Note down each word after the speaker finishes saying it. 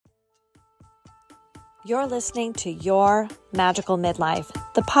You're listening to Your Magical Midlife,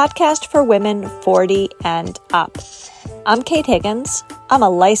 the podcast for women 40 and up. I'm Kate Higgins. I'm a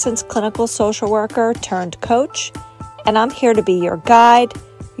licensed clinical social worker turned coach, and I'm here to be your guide,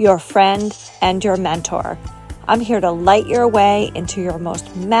 your friend, and your mentor. I'm here to light your way into your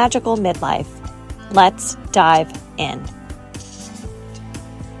most magical midlife. Let's dive in.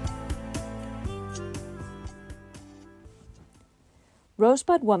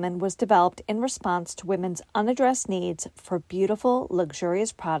 Rosebud Woman was developed in response to women's unaddressed needs for beautiful,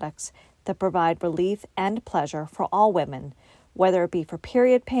 luxurious products that provide relief and pleasure for all women, whether it be for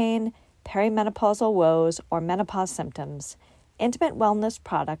period pain, perimenopausal woes, or menopause symptoms. Intimate wellness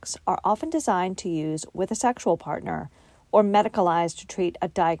products are often designed to use with a sexual partner or medicalized to treat a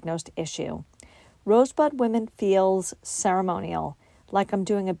diagnosed issue. Rosebud Woman feels ceremonial, like I'm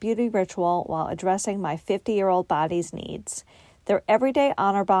doing a beauty ritual while addressing my 50-year-old body's needs. Their everyday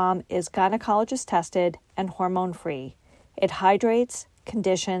honor balm is gynecologist tested and hormone free. It hydrates,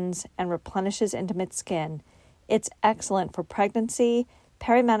 conditions, and replenishes intimate skin. It's excellent for pregnancy,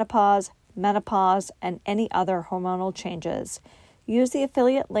 perimenopause, menopause, and any other hormonal changes. Use the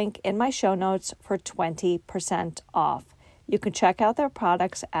affiliate link in my show notes for 20% off. You can check out their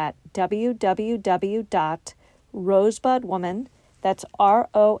products at www.rosebudwoman, that's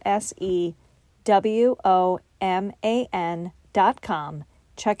ROSEWOMAN.com.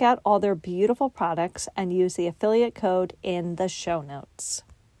 Check out all their beautiful products and use the affiliate code in the show notes.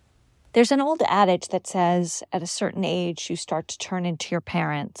 There's an old adage that says at a certain age you start to turn into your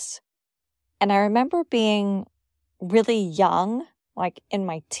parents. And I remember being really young, like in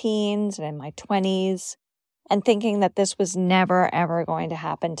my teens and in my 20s, and thinking that this was never, ever going to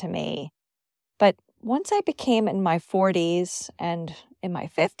happen to me. But once I became in my 40s and in my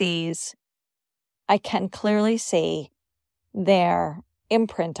 50s, I can clearly see their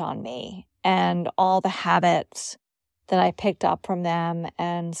imprint on me and all the habits that I picked up from them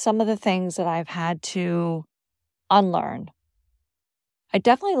and some of the things that I've had to unlearn. I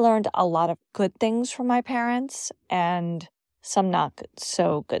definitely learned a lot of good things from my parents and some not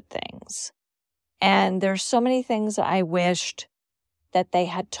so good things. And there's so many things that I wished that they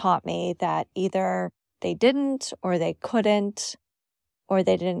had taught me that either they didn't or they couldn't or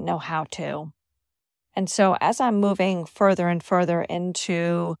they didn't know how to. And so as I'm moving further and further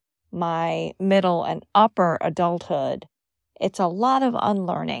into my middle and upper adulthood, it's a lot of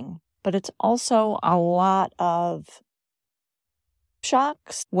unlearning, but it's also a lot of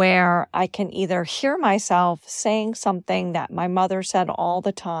shocks where I can either hear myself saying something that my mother said all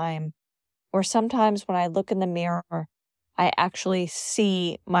the time, or sometimes when I look in the mirror, I actually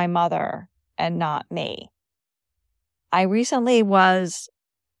see my mother and not me. I recently was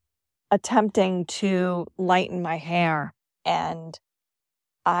attempting to lighten my hair, and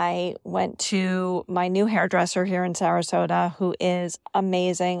I went to my new hairdresser here in Sarasota, who is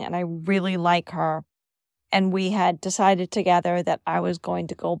amazing, and I really like her. And we had decided together that I was going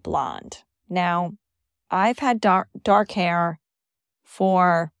to go blonde. Now, I've had dark hair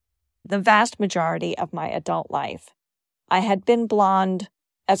for the vast majority of my adult life. I had been blonde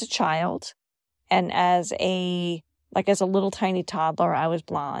as a child, and as a little tiny toddler, I was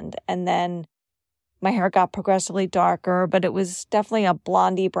blonde. And then my hair got progressively darker, but it was definitely a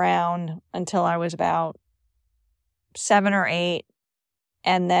blondie brown until I was about 7 or 8.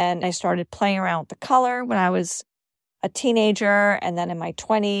 And then I started playing around with the color when I was a teenager. And then in my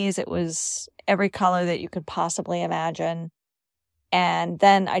 20s, it was every color that you could possibly imagine. And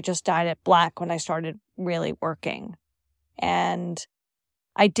then I just dyed it black when I started really working. And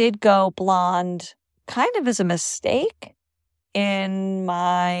I did go blonde kind of as a mistake in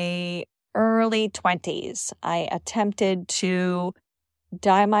my early 20s. I attempted to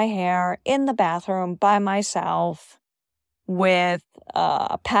dye my hair in the bathroom by myself with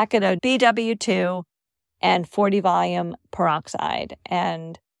a packet of BW2 and 40 volume peroxide.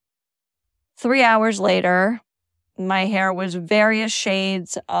 And 3 hours later, my hair was various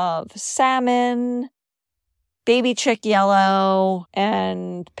shades of salmon, baby chick yellow,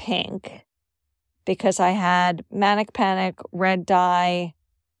 and pink, because I had manic panic red dye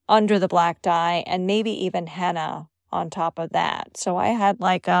under the black dye and maybe even henna on top of that. So I had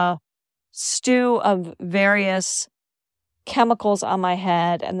like a stew of various chemicals on my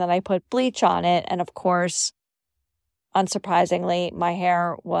head, and then I put bleach on it. And of course, unsurprisingly, my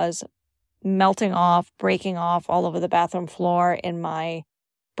hair was melting off, breaking off all over the bathroom floor in my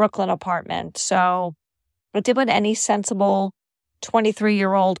Brooklyn apartment. So I did what any sensible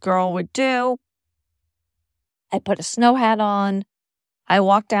 23-year-old girl would do. I put a snow hat on. I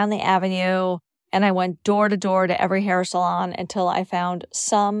walked down the avenue And I went door to door to every hair salon until I found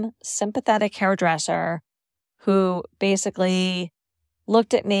some sympathetic hairdresser who basically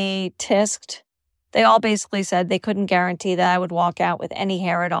looked at me, tisked. They all basically said they couldn't guarantee that I would walk out with any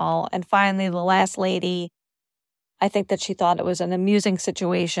hair at all. And finally, the last lady, I think that she thought it was an amusing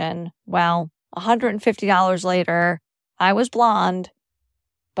situation. Well, $150 later, I was blonde,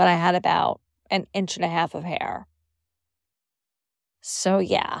 but I had about 1.5 inches of hair. So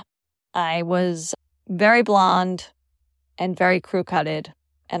yeah, I was very blonde and very crew-cutted.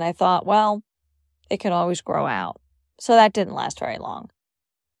 And I thought, well, it can always grow out. So that didn't last very long.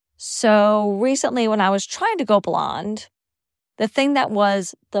 So recently when I was trying to go blonde, the thing that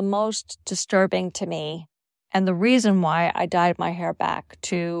was the most disturbing to me, and the reason why I dyed my hair back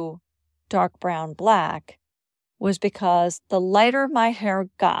to dark brown black, was because the lighter my hair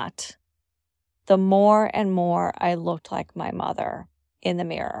got, the more and more I looked like my mother in the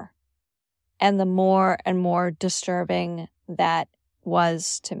mirror. And the more and more disturbing that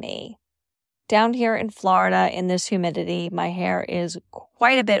was to me. Down here in Florida, in this humidity, my hair is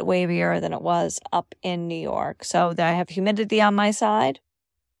quite a bit wavier than it was up in New York. So I have humidity on my side,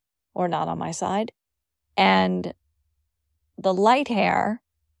 or not on my side. And the light hair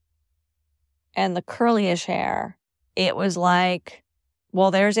and the curlyish hair, it was like, well,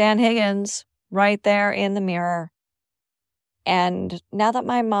 there's Ann Higgins right there in the mirror. And now that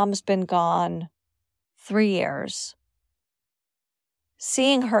my mom's been gone 3 years,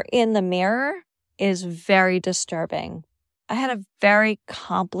 seeing her in the mirror is very disturbing. I had a very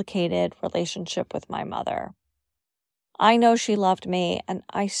complicated relationship with my mother. I know she loved me, and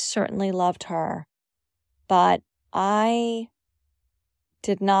I certainly loved her, but I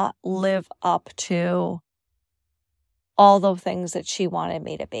did not live up to all the things that she wanted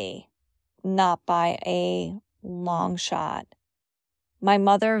me to be, not by a long shot. My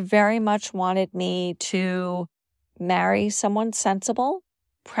mother very much wanted me to marry someone sensible,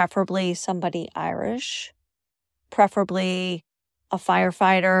 preferably somebody Irish, preferably a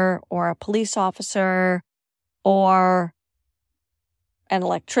firefighter or a police officer or an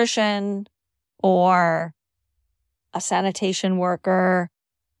electrician or a sanitation worker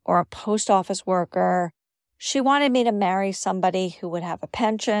or a post office worker. She wanted me to marry somebody who would have a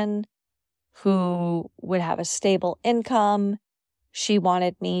pension, who would have a stable income. She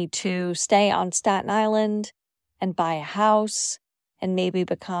wanted me to stay on Staten Island and buy a house and maybe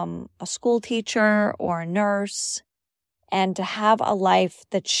become a school teacher or a nurse, and to have a life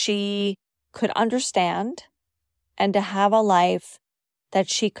that she could understand, and to have a life that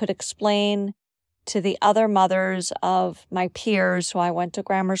she could explain to the other mothers of my peers who I went to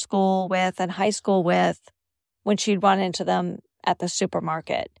grammar school with and high school with when she'd run into them at the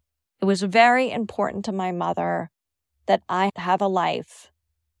supermarket. It was very important to my mother that I have a life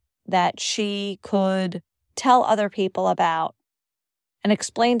that she could tell other people about and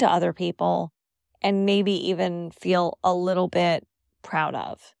explain to other people and maybe even feel a little bit proud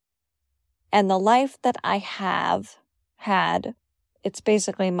of. And the life that I have had, it's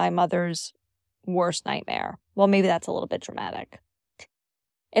basically my mother's worst nightmare. Well, maybe that's a little bit dramatic.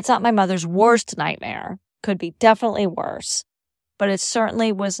 It's not my mother's worst nightmare. Could be definitely worse. But it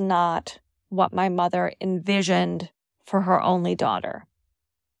certainly was not what my mother envisioned for her only daughter.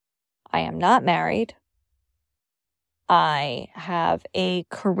 I am not married. I have a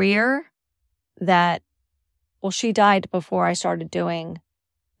career that, well, she died before I started doing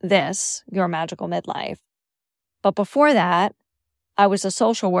this, Your Magical Midlife. But before that, I was a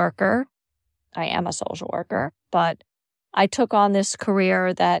social worker. I am a social worker, but I took on this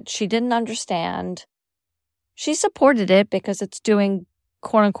career that she didn't understand. She supported it because it's doing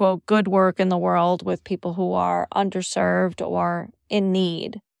quote unquote good work in the world with people who are underserved or in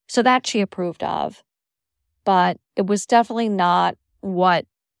need. So that she approved of. But it was definitely not what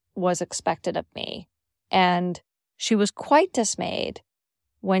was expected of me. And she was quite dismayed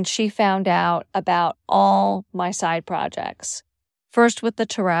when she found out about all my side projects. First with the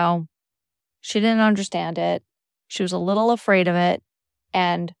tarot. She didn't understand it. She was a little afraid of it.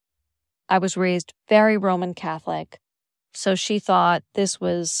 And I was raised very Roman Catholic. So she thought this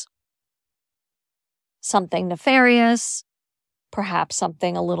was something nefarious, perhaps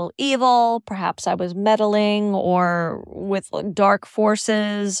something a little evil, perhaps I was meddling or with dark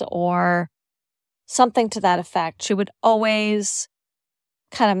forces or something to that effect. She would always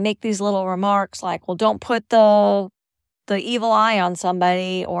kind of make these little remarks like, well, don't put the evil eye on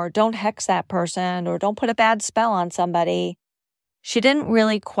somebody, or don't hex that person, or don't put a bad spell on somebody. She didn't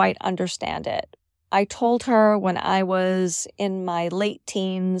really quite understand it. I told her when I was in my late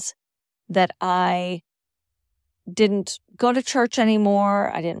teens that I didn't go to church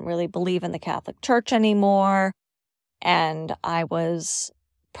anymore. I didn't really believe in the Catholic Church anymore. And I was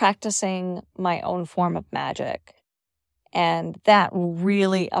practicing my own form of magic. And that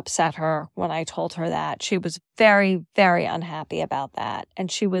really upset her when I told her that. She was very, very unhappy about that.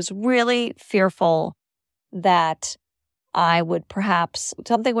 And she was really fearful that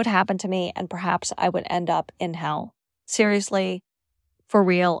something would happen to me and perhaps I would end up in hell. Seriously, for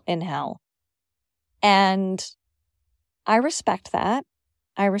real, in hell. And I respect that.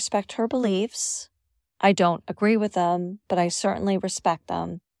 I respect her beliefs. I don't agree with them, but I certainly respect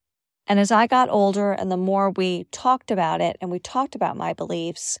them. And as I got older and the more we talked about it and we talked about my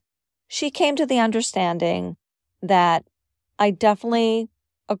beliefs, she came to the understanding that I definitely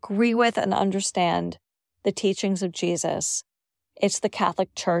agree with and understand the teachings of Jesus. It's the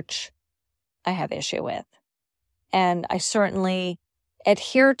Catholic Church I have issue with. And I certainly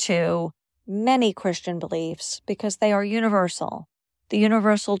adhere to many Christian beliefs because they are universal. The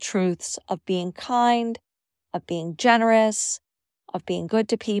universal truths of being kind, of being generous, of being good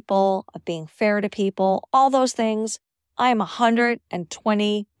to people, of being fair to people, all those things I am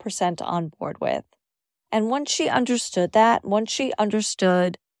 120% on board with. And once she understood that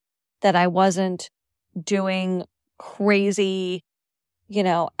I wasn't doing crazy,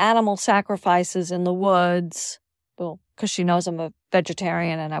 animal sacrifices in the woods, well, because she knows I'm a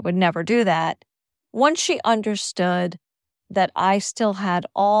vegetarian and I would never do that. Once she understood that I still had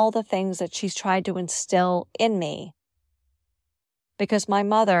all the things that she's tried to instill in me, because my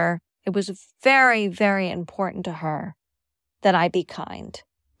mother, it was very, very important to her that I be kind,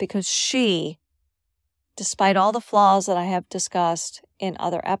 because she, despite all the flaws that I have discussed in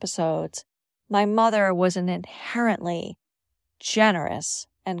other episodes, my mother was an inherently generous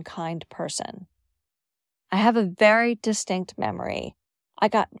and kind person. I have a very distinct memory. I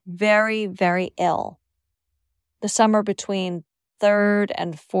got very, very ill. The summer between 3rd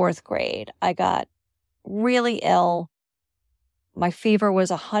and 4th grade, I got really ill. My fever was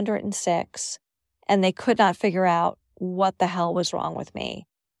 106, and they could not figure out what the hell was wrong with me.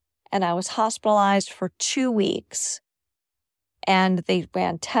 And I was hospitalized for 2 weeks. And they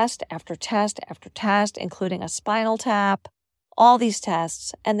ran test after test after test, including a spinal tap, all these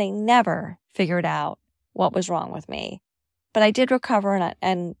tests, and they never figured out what was wrong with me. But I did recover,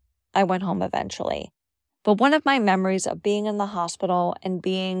 and I went home eventually. But one of my memories of being in the hospital and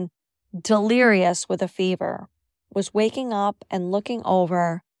being delirious with a fever was waking up and looking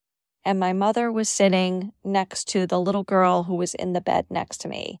over, and my mother was sitting next to the little girl who was in the bed next to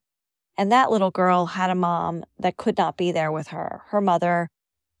me. And that little girl had a mom that could not be there with her. Her mother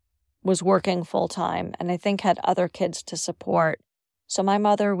was working full-time and I think had other kids to support. So my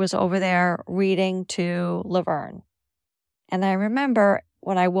mother was over there reading to Laverne. And I remember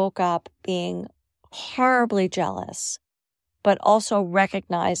when I woke up being horribly jealous, but also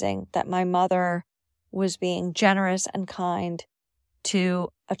recognizing that my mother was being generous and kind to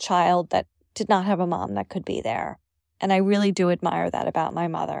a child that did not have a mom that could be there. And I really do admire that about my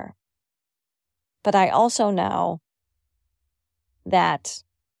mother. But I also know that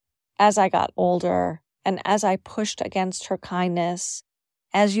as I got older and as I pushed against her kindness,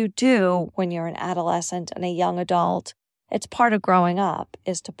 as you do when you're an adolescent and a young adult, it's part of growing up,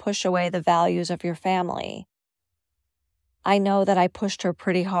 is to push away the values of your family. I know that I pushed her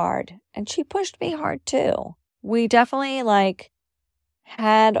pretty hard, and she pushed me hard too. We definitely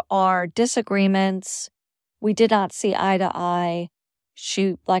had our disagreements. We did not see eye to eye.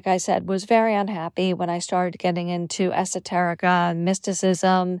 She, like I said, was very unhappy when I started getting into esoterica,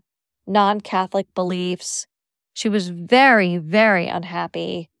 mysticism, non-Catholic beliefs. She was very, very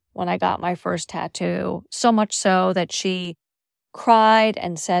unhappy when I got my first tattoo, so much so that she cried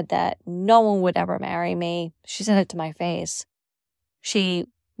and said that no one would ever marry me. She said it to my face. She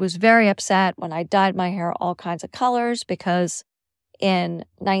was very upset when I dyed my hair all kinds of colors because in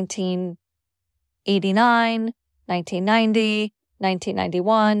 1989, 1990,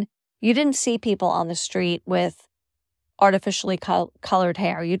 1991, you didn't see people on the street with artificially colored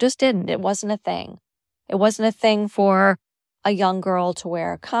hair. You just didn't. It wasn't a thing. It wasn't a thing for a young girl to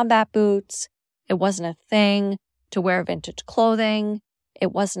wear combat boots. It wasn't a thing to wear vintage clothing.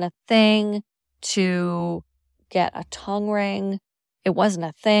 It wasn't a thing to get a tongue ring. It wasn't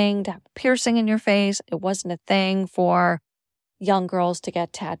a thing to have a piercing in your face. It wasn't a thing for young girls to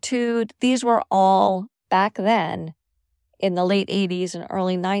get tattooed. These were all, back then, in the late 80s and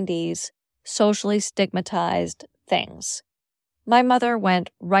early 90s, socially stigmatized things. My mother went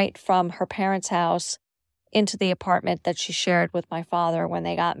right from her parents' house into the apartment that she shared with my father when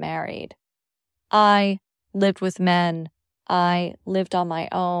they got married. I lived with men. I lived on my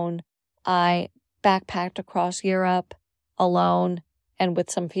own. I backpacked across Europe alone and with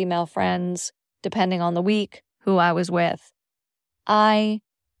some female friends, depending on the week who I was with. I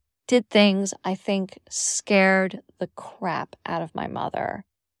did things I think scared the crap out of my mother.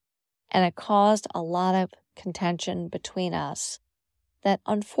 And it caused a lot of contention between us that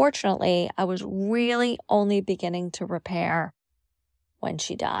unfortunately I was really only beginning to repair when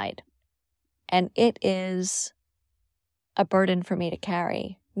she died. And it is a burden for me to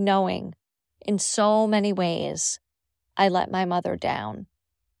carry, knowing in so many ways I let my mother down.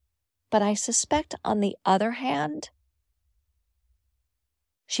 But I suspect on the other hand,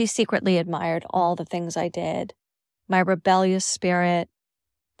 she secretly admired all the things I did, my rebellious spirit,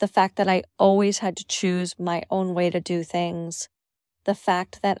 the fact that I always had to choose my own way to do things, the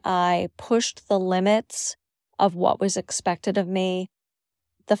fact that I pushed the limits of what was expected of me,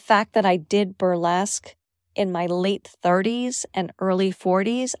 the fact that I did burlesque in my late 30s and early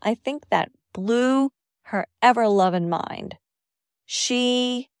 40s, I think that blew her ever-loving mind.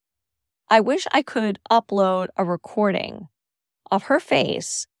 I wish I could upload a recording of her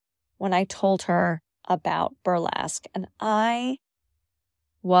face when I told her about burlesque, and I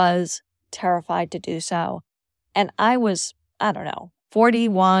was terrified to do so. And I was,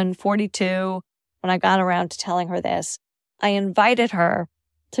 41, 42, when I got around to telling her this. I invited her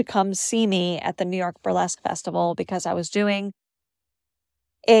to come see me at the New York Burlesque Festival because I was doing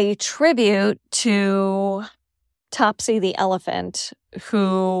a tribute to Topsy the elephant,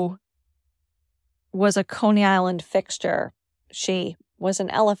 who was a Coney Island fixture. She was an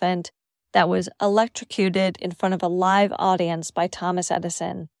elephant that was electrocuted in front of a live audience by Thomas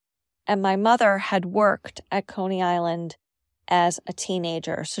Edison. And my mother had worked at Coney Island as a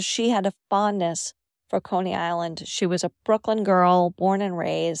teenager, so she had a fondness for Coney Island. She was a Brooklyn girl, born and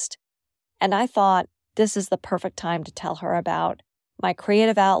raised. And I thought this is the perfect time to tell her about my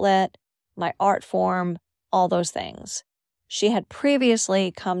creative outlet, my art form, all those things. She had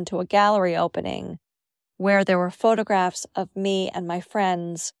previously come to a gallery opening where there were photographs of me and my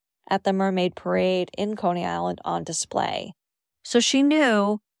friends at the Mermaid Parade in Coney Island on display. So she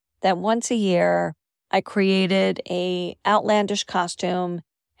knew that once a year I created an outlandish costume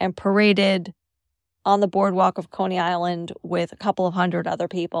and paraded on the boardwalk of Coney Island with a couple of hundred other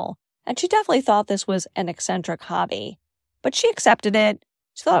people. And she definitely thought this was an eccentric hobby, but she accepted it.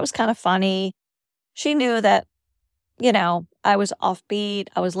 She thought it was kind of funny. She knew that, I was offbeat.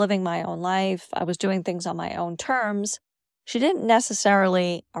 I was living my own life. I was doing things on my own terms. She didn't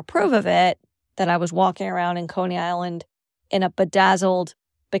necessarily approve of it, that I was walking around in Coney Island in a bedazzled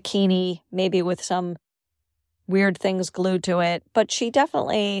bikini, maybe with some weird things glued to it. But she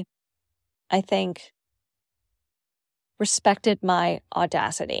definitely, I think, respected my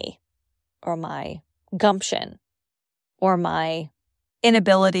audacity or my gumption or my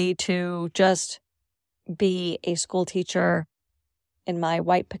inability to just be a school teacher in my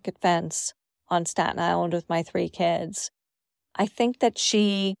white picket fence on Staten Island with my 3 kids. I think that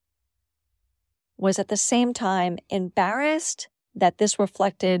she was at the same time embarrassed that this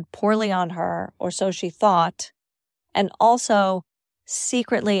reflected poorly on her, or so she thought, and also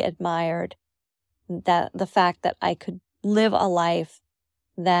secretly admired that the fact that I could live a life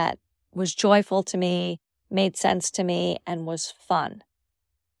that was joyful to me, made sense to me, and was fun.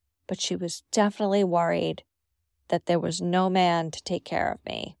 But she was definitely worried that there was no man to take care of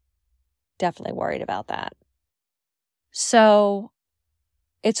me. Definitely worried about that. So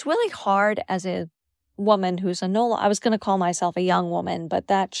it's really hard as a woman who's I was going to call myself a young woman, but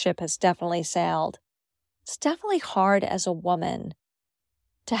that ship has definitely sailed. It's definitely hard as a woman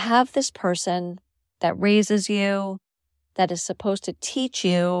to have this person that raises you, that is supposed to teach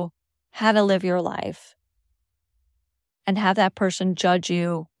you how to live your life, and have that person judge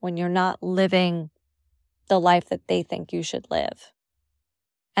you when you're not living the life that they think you should live.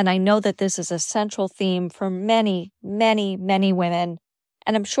 And I know that this is a central theme for many, many, many women,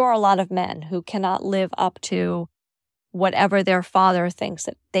 and I'm sure a lot of men who cannot live up to whatever their father thinks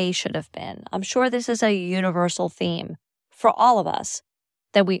that they should have been. I'm sure this is a universal theme for all of us,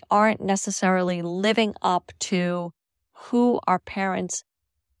 that we aren't necessarily living up to who our parents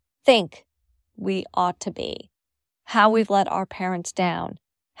think we ought to be, how we've let our parents down,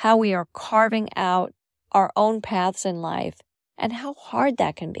 how we are carving out our own paths in life, and how hard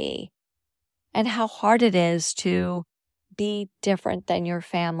that can be, and how hard it is to be different than your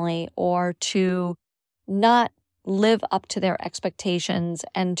family, or to not live up to their expectations,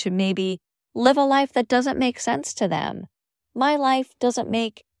 and to maybe live a life that doesn't make sense to them. My life doesn't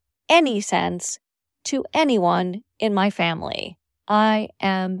make any sense to anyone in my family. I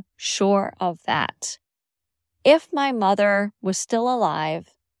am sure of that. If my mother was still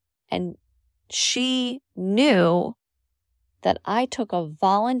alive and she knew that I took a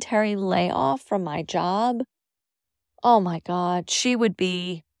voluntary layoff from my job, oh my God, she would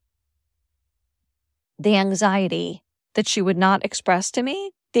be the anxiety that she would not express to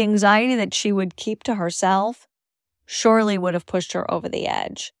me, the anxiety that she would keep to herself, surely would have pushed her over the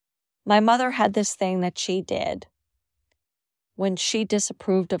edge. My mother had this thing that she did when she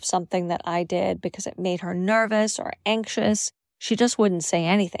disapproved of something that I did because it made her nervous or anxious. She just wouldn't say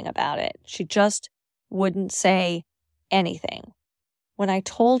anything about it. She just wouldn't say anything. When I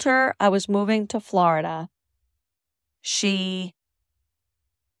told her I was moving to Florida,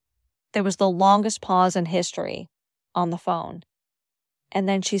 there was the longest pause in history on the phone. And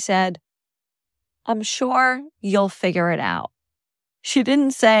then she said, "I'm sure you'll figure it out." She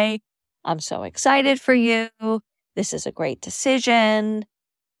didn't say, "I'm so excited for you. This is a great decision."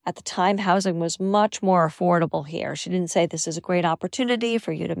 At the time, housing was much more affordable here. She didn't say, "This is a great opportunity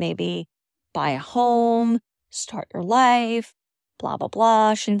for you to maybe buy a home, start your life, blah, blah,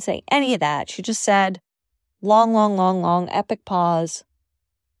 blah." She didn't say any of that. She just said, long, epic pause,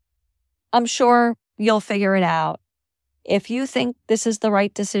 "I'm sure you'll figure it out. If you think this is the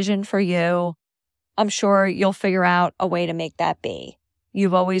right decision for you, I'm sure you'll figure out a way to make that be.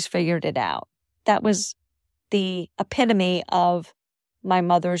 You've always figured it out." That was the epitome of my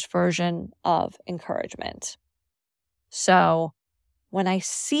mother's version of encouragement. So when I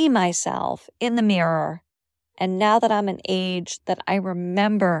see myself in the mirror, and now that I'm an age that I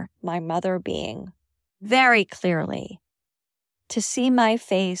remember my mother being very clearly, to see my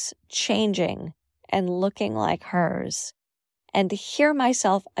face changing and looking like hers, and to hear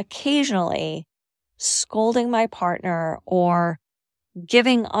myself occasionally scolding my partner or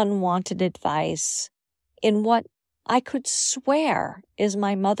giving unwanted advice in what I could swear is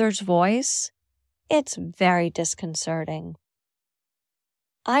my mother's voice, it's very disconcerting.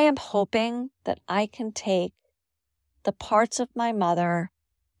 I am hoping that I can take the parts of my mother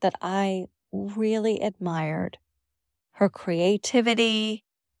that I really admired, her creativity,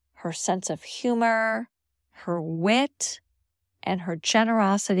 her sense of humor, her wit, and her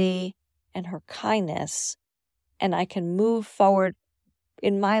generosity and her kindness, and I can move forward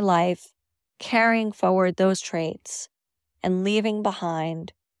in my life carrying forward those traits and leaving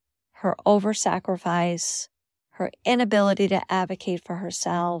behind her over-sacrifice, her inability to advocate for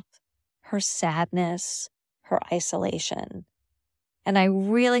herself, her sadness, her isolation. And I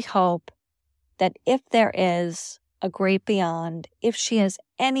really hope that if there is a great beyond, if she has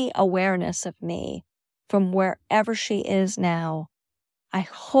any awareness of me from wherever she is now, I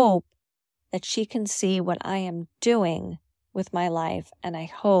hope that she can see what I am doing with my life, and I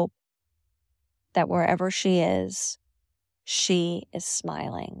hope that wherever she is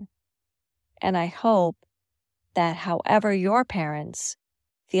smiling. And I hope that however your parents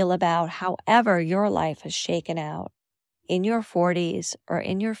feel about however your life has shaken out in your 40s or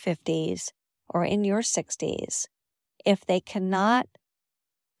in your 50s or in your 60s, if they cannot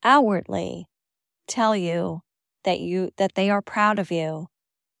outwardly tell you that they are proud of you,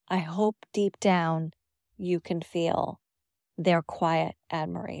 I hope deep down you can feel their quiet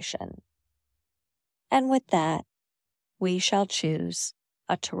admiration. And with that, we shall choose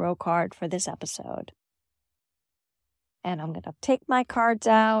a tarot card for this episode. And I'm going to take my cards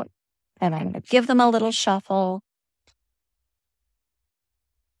out and I'm going to give them a little shuffle.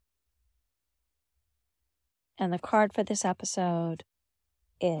 And the card for this episode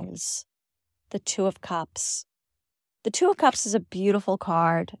is the Two of Cups. The Two of Cups is a beautiful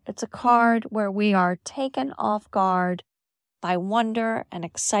card. It's a card where we are taken off guard by wonder and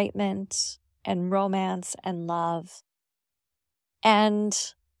excitement and romance and love. And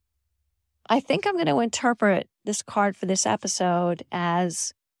I think I'm going to interpret this card for this episode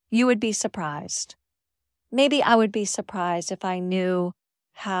as you would be surprised. Maybe I would be surprised if I knew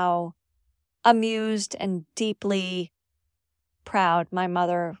how amused and deeply proud my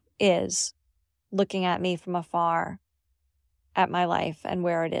mother is looking at me from afar at my life and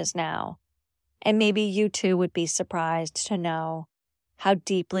where it is now. And maybe you too would be surprised to know how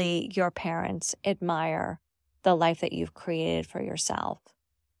deeply your parents admire the life that you've created for yourself.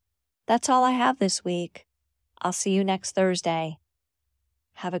 That's all I have this week. I'll see you next Thursday.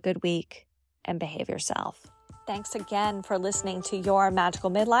 Have a good week and behave yourself. Thanks again for listening to Your Magical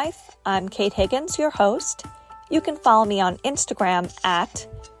Midlife. I'm Kate Higgins, your host. You can follow me on Instagram at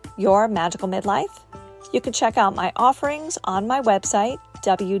Your Magical Midlife. You can check out my offerings on my website,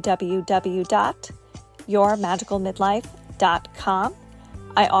 www.yourmagicalmidlife.com.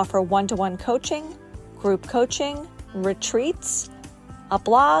 I offer one-to-one coaching, group coaching, retreats, a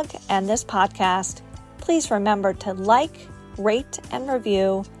blog, and this podcast. Please remember to like, rate, and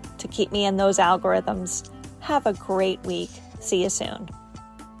review to keep me in those algorithms. Have a great week. See you soon.